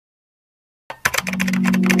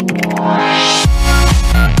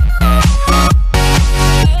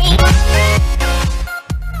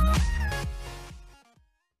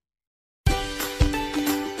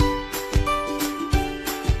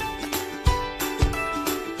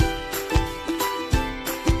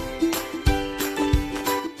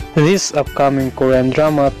This upcoming Korean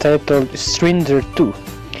drama titled Stranger 2.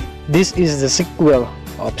 This is the sequel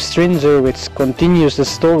of Stranger, which continues the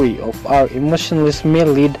story of our emotionless male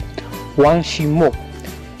lead Wang Shi-mok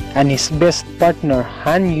and his best partner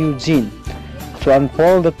Han Yoo-jin to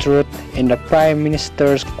unfold the truth in the Prime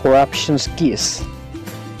Minister's corruption case.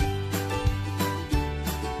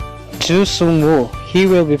 Cho Seung, he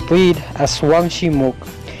will be played as Wang Shi-mok.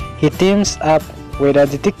 He teams up with a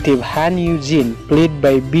detective Han Yoo-jin, played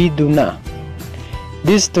by Bi Do-na.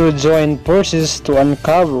 These two join forces to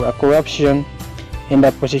uncover a corruption in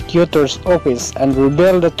the prosecutor's office and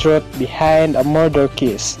reveal the truth behind a murder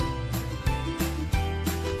case.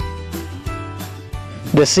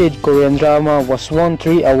 The said Korean drama was won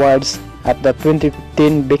 3 awards at the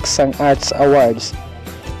 2015 Baeksang Arts Awards,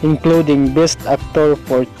 including Best Actor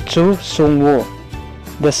for Cho Seung.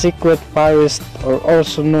 The Secret Forest, or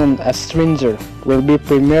also known as Stranger, will be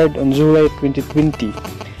premiered on July 2020,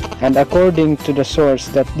 and according to the source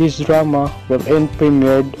that this drama will end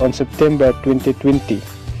premiered on September 2020.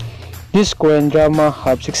 This Korean drama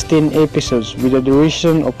have 16 episodes with a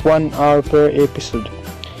duration of 1 hour per episode.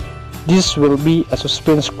 This will be a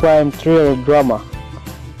suspense crime thriller drama.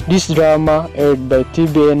 This drama aired by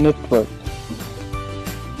TVN Network.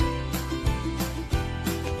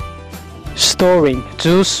 Starring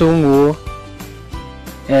Choo Seung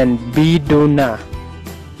and Bi Do-na.